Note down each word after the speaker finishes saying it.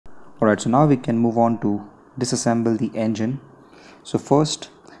Alright, so now we can move on to disassemble the engine. So first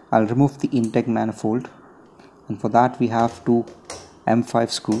I'll remove the intake manifold, and for that we have two M5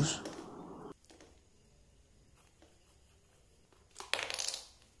 screws.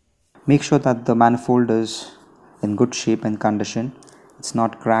 Make sure that the manifold is in good shape and condition. It's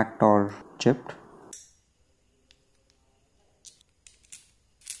not cracked or chipped.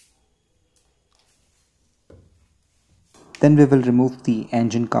 Then we will remove the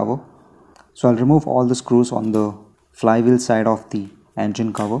engine cover. So I'll remove all the screws on the flywheel side of the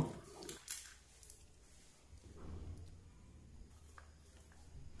engine cover.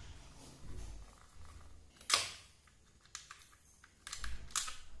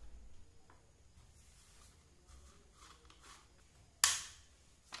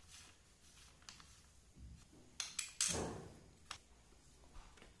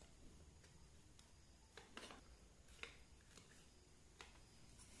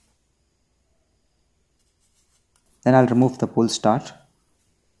 Then I'll remove the pull start.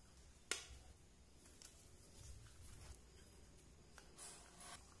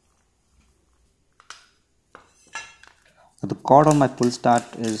 So the cord on my pull start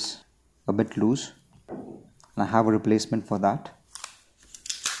is a bit loose, and I have a replacement for that.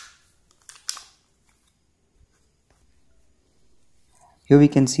 Here we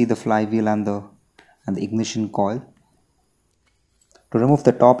can see the flywheel and the ignition coil. To remove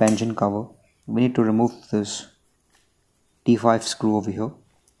the top engine cover, we need to remove this T5 screw over here.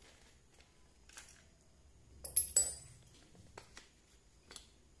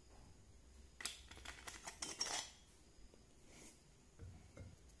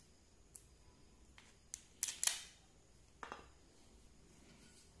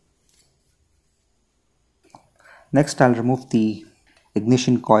 Next I'll remove the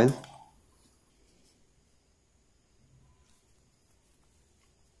ignition coil.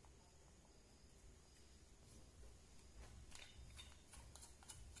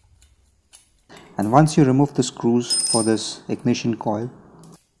 And once you remove the screws for this ignition coil,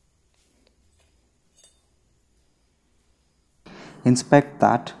 inspect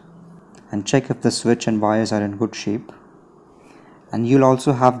that and check if the switch and wires are in good shape. And you'll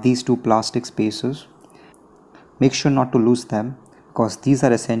also have these two plastic spacers. Make sure not to lose them, because these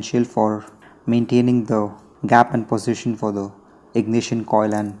are essential for maintaining the gap and position for the ignition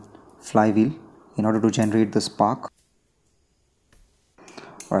coil and flywheel in order to generate the spark.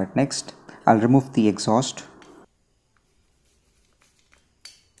 Alright, next I'll remove the exhaust.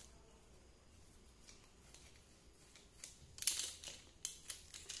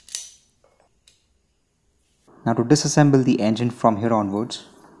 Now to disassemble the engine from here onwards,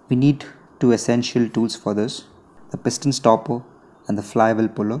 we need two essential tools for this: the piston stopper and the flywheel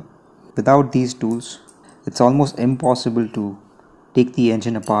puller. Without these tools, it's almost impossible to take the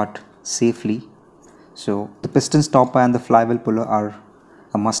engine apart safely. So the piston stopper and the flywheel puller are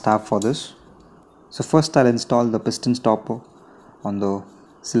a must-have for this. So first I'll install the piston stopper on the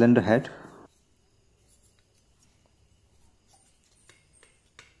cylinder head.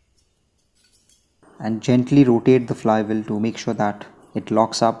 And gently rotate the flywheel to make sure that it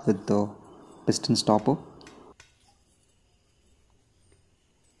locks up with the piston stopper.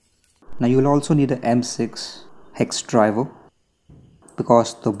 Now you will also need an M6 hex driver,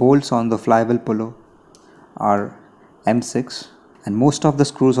 because the bolts on the flywheel puller are M6 and most of the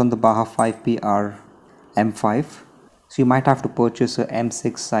screws on the Baja 5P are M5. So you might have to purchase a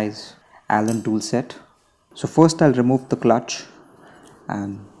M6 size Allen tool set. So first I'll remove the clutch,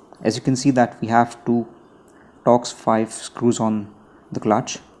 and as you can see that we have two Torx 5 screws on the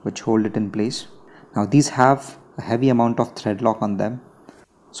clutch which hold it in place. Now these have a heavy amount of thread lock on them,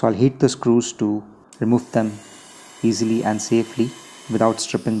 so I'll heat the screws to remove them easily and safely without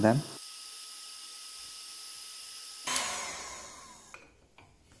stripping them.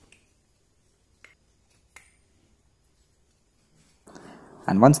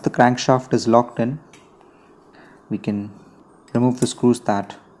 And once the crankshaft is locked in, we can remove the screws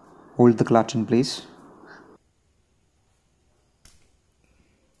that hold the clutch in place.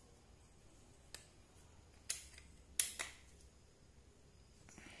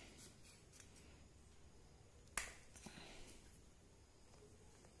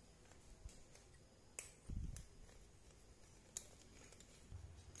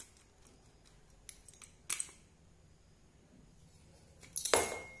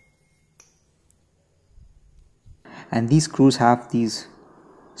 And these screws have these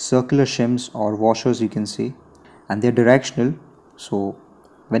circular shims or washers, you can see, and they're directional. So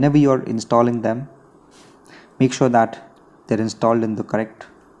whenever you're installing them, make sure that they're installed in the correct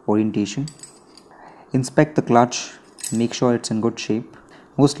orientation. Inspect the clutch, make sure it's in good shape.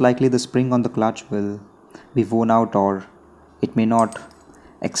 most likely the spring on the clutch will be worn out, or it may not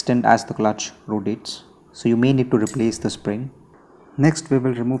extend as the clutch rotates, so you may need to replace the spring. Next we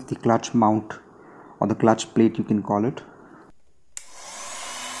will remove the clutch mount, or the clutch plate you can call it.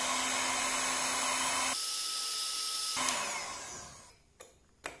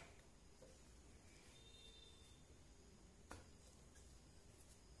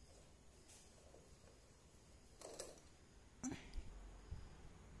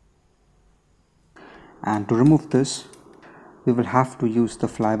 And to remove this, we will have to use the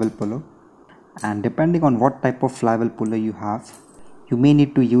flywheel puller, and depending on what type of flywheel puller you have, you may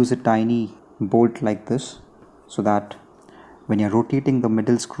need to use a tiny bolt like this, so that when you're rotating the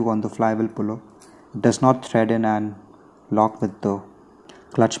middle screw on the flywheel puller, it does not thread in and lock with the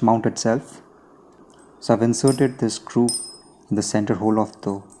clutch mount itself. So I've inserted this screw in the center hole of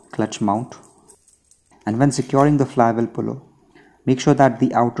the clutch mount, and when securing the flywheel puller, make sure that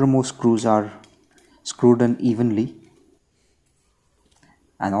the outermost screws are screwed in evenly,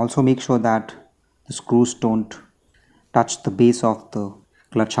 and also make sure that the screws don't touch the base of the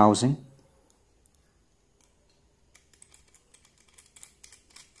clutch housing.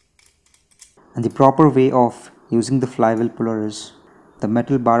 And the proper way of using the flywheel puller is the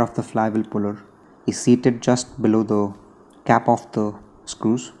metal bar of the flywheel puller is seated just below the cap of the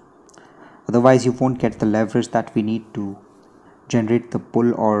screws. Otherwise you won't get the leverage that we need to generate the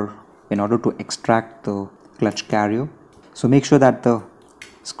pull, or in order to extract the clutch carrier. So make sure that the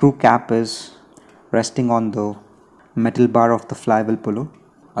screw cap is resting on the metal bar of the flywheel puller.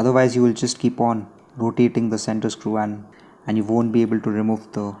 Otherwise you will just keep on rotating the center screw and you won't be able to remove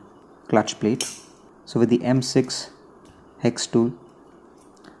the clutch plate. So with the M6 hex tool,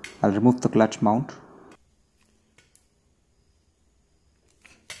 I'll remove the clutch mount.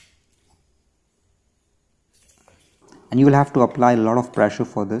 And you will have to apply a lot of pressure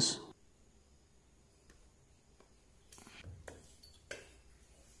for this.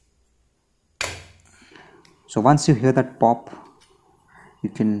 So once you hear that pop, you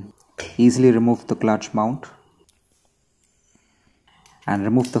can easily remove the clutch mount and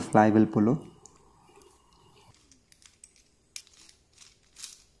remove the flywheel puller.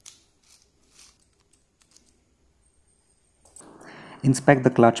 Inspect the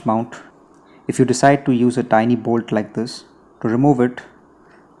clutch mount. If you decide to use a tiny bolt like this, to remove it,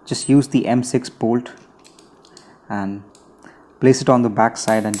 just use the M6 bolt and place it on the back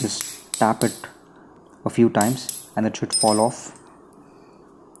side and just tap it a few times and it should fall off.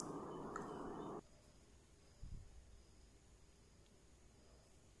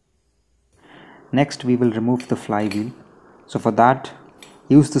 Next we will remove the flywheel. So for that,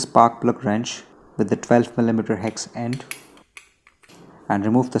 use the spark plug wrench with the 12mm hex end and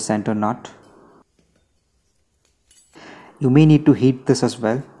remove the center nut. You may need to heat this as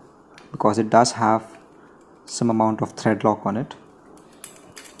well because it does have some amount of thread lock on it.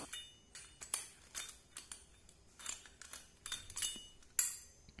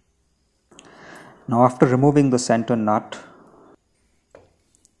 Now after removing the center nut,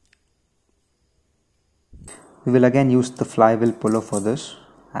 we will again use the flywheel puller for this,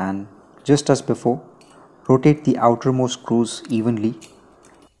 and just as before, rotate the outermost screws evenly.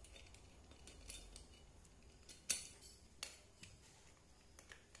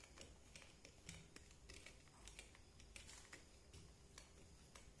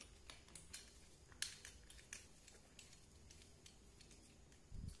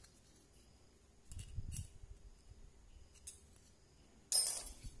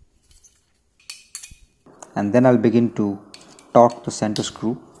 And then I'll begin to torque the center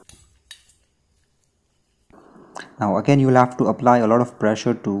screw. Now again you will have to apply a lot of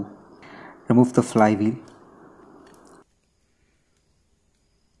pressure to remove the flywheel.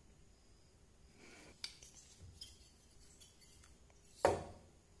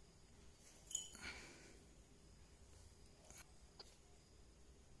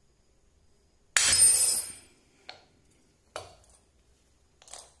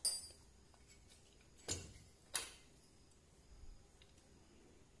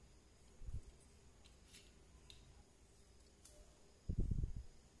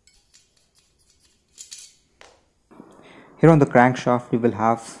 Here on the crankshaft we will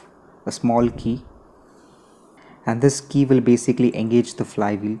have a small key, and this key will basically engage the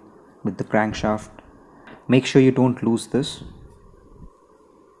flywheel with the crankshaft. Make sure you don't lose this.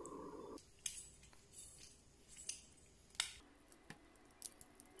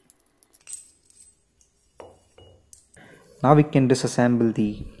 Now we can disassemble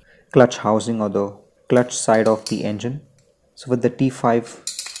the clutch housing or the clutch side of the engine. So with the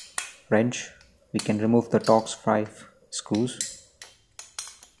T5 wrench we can remove the Torx 5 screws.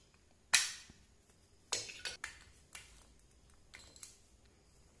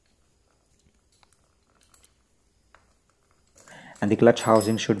 and the clutch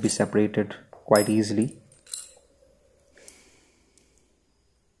housing should be separated quite easily.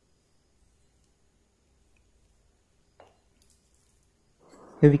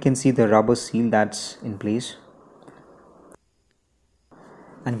 Here we can see the rubber seal that's in place,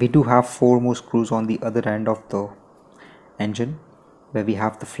 and we do have 4 more screws on the other end of the engine where we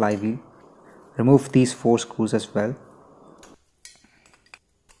have the flywheel. Remove these 4 screws as well.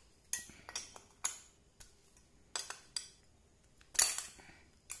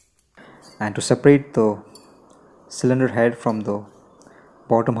 And to separate the cylinder head from the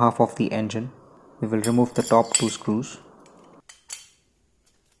bottom half of the engine, we will remove the top 2 screws.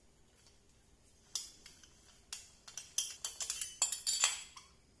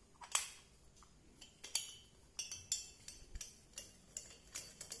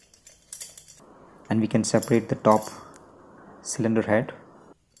 And we can separate the top cylinder head.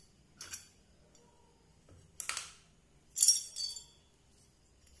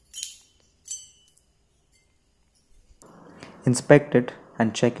 Inspect it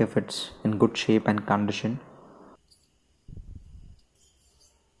and check if it's in good shape and condition.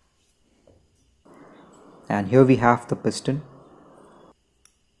 And here we have the piston.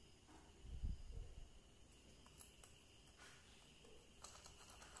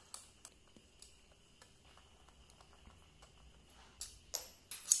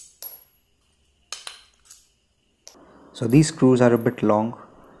 So these screws are a bit long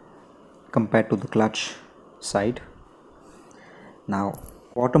compared to the clutch side. Now,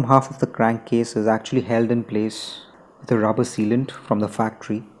 bottom half of the crankcase is actually held in place with a rubber sealant from the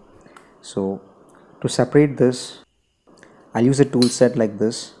factory. So to separate this, I'll use a tool set like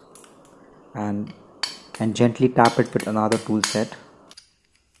this and gently tap it with another tool set.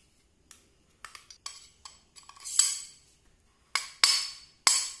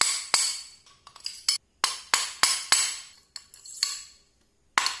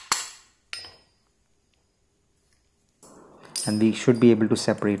 And we should be able to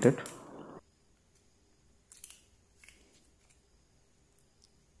separate it.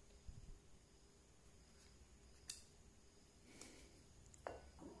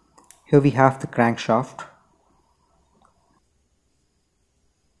 Here we have the crankshaft.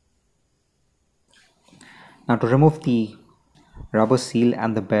 Now to remove the rubber seal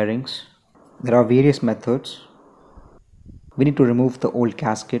and the bearings, there are various methods. We need to remove the old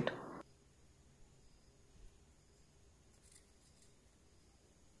gasket.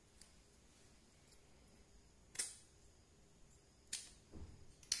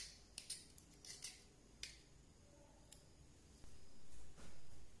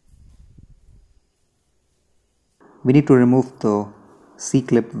 We need to remove the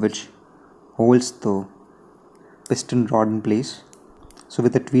C-clip which holds the piston rod in place. So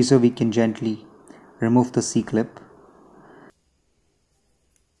with a tweezer we can gently remove the C-clip.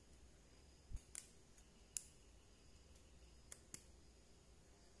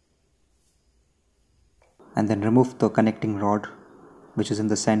 And then remove the connecting rod which is in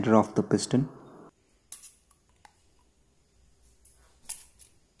the center of the piston.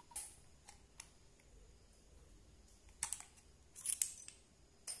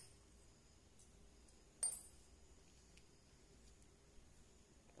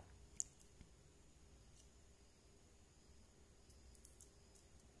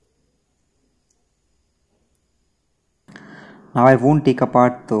 Now I won't take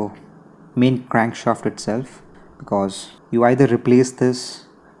apart the main crankshaft itself because you either replace this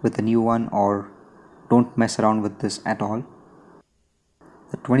with a new one or don't mess around with this at all.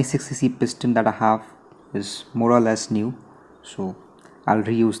 The 26cc piston that I have is more or less new, so I'll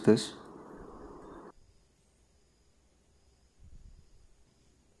reuse this.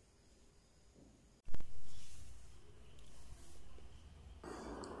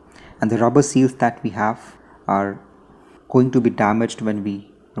 And the rubber seals that we have are going to be damaged when we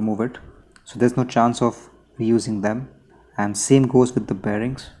remove it, so there's no chance of reusing them, and same goes with the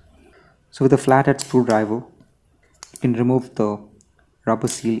bearings. So with a flathead screwdriver you can remove the rubber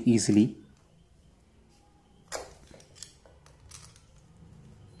seal easily.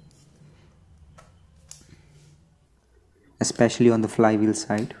 Especially on the flywheel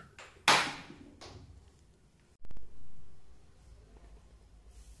side.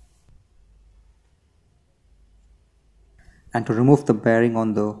 And to remove the bearing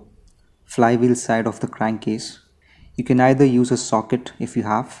on the flywheel side of the crankcase, you can either use a socket if you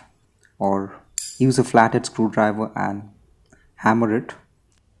have, or use a flathead screwdriver and hammer it,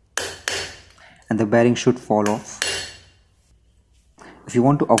 and the bearing should fall off. If you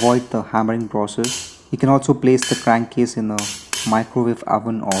want to avoid the hammering process, you can also place the crankcase in a microwave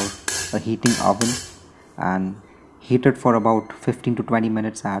oven or a heating oven and Heat it for about 15 to 20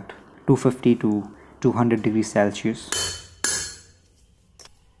 minutes at 250 to 200 degrees Celsius.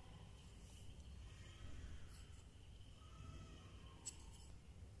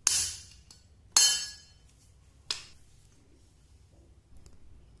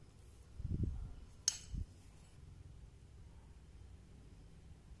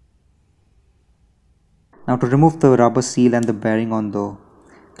 Now to remove the rubber seal and the bearing on the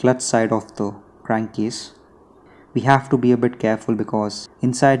clutch side of the crankcase, we have to be a bit careful because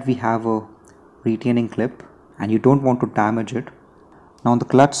inside we have a retaining clip and you don't want to damage it. Now on the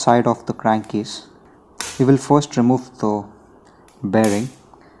clutch side of the crankcase, we will first remove the bearing,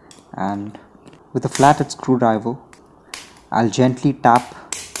 and with a flathead screwdriver I'll gently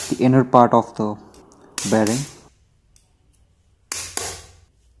tap the inner part of the bearing.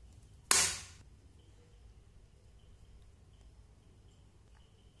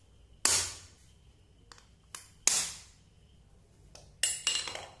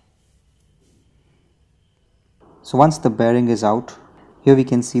 So once the bearing is out, here we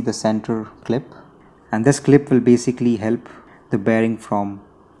can see the center clip, and this clip will basically help the bearing from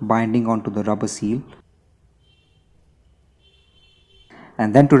binding onto the rubber seal.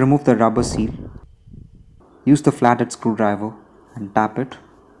 And then to remove the rubber seal, use the flathead screwdriver and tap it.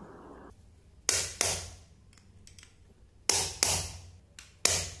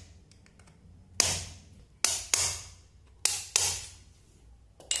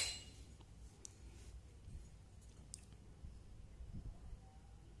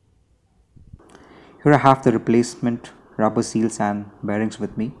 Here I have the replacement rubber seals and bearings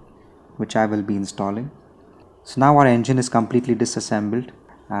with me, which I will be installing. So now our engine is completely disassembled,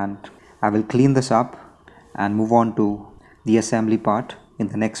 and I will clean this up and move on to the assembly part in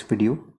the next video.